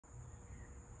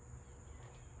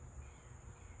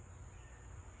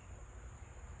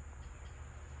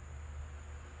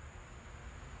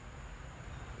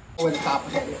where the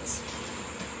copperhead is.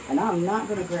 And I'm not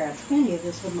going to grab any of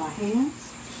this with my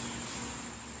hands.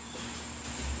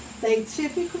 They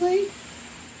typically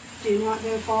do not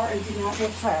go far and do not go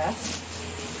fast.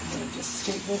 I'm going to just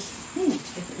stick this,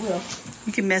 if it will.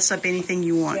 You can mess up anything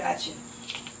you want. Gotcha.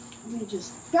 Let me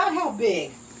just, about how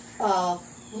big?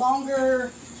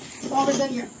 Longer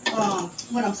than your,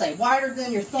 what I'm saying, wider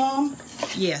than your thumb?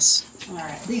 Yes. All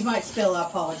right, these might spill, I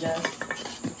apologize.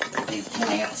 These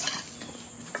plants.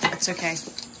 It's okay.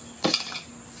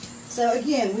 So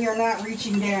again, we are not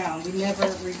reaching down. We never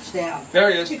reach down. There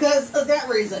he is. Because of that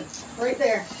reason. Right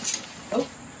there. Oh,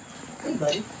 hey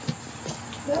buddy.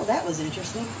 Well, that was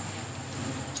interesting.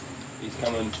 He's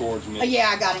coming towards me. Yeah,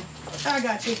 I got him. I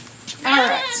got you. All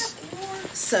right.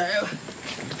 So,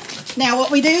 now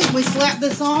what we do is we slap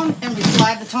this on and we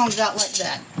slide the tongs out like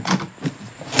that.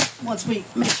 Once we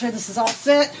make sure this is all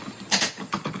set.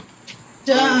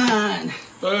 Done.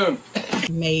 Boom.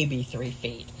 Maybe 3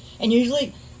 feet. And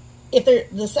usually, if they're,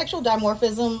 the sexual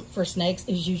dimorphism for snakes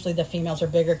is usually the females are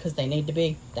bigger because they need to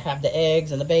be to have the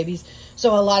eggs and the babies.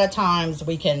 So a lot of times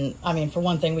we can, I mean, for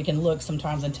one thing, we can look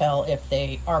sometimes and tell if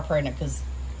they are pregnant because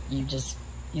you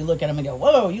look at them and go,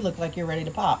 whoa, you look like you're ready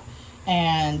to pop.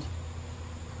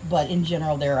 But in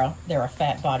general, they're a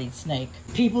fat-bodied snake.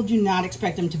 People do not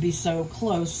expect them to be so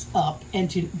close up and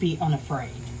to be unafraid.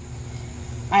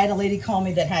 I had a lady call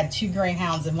me that had 2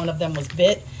 greyhounds and one of them was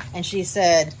bit, and she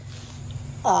said,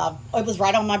 it was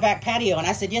right on my back patio. And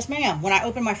I said, yes, ma'am. When I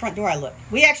opened my front door, I looked.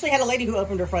 We actually had a lady who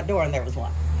opened her front door and there was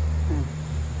one.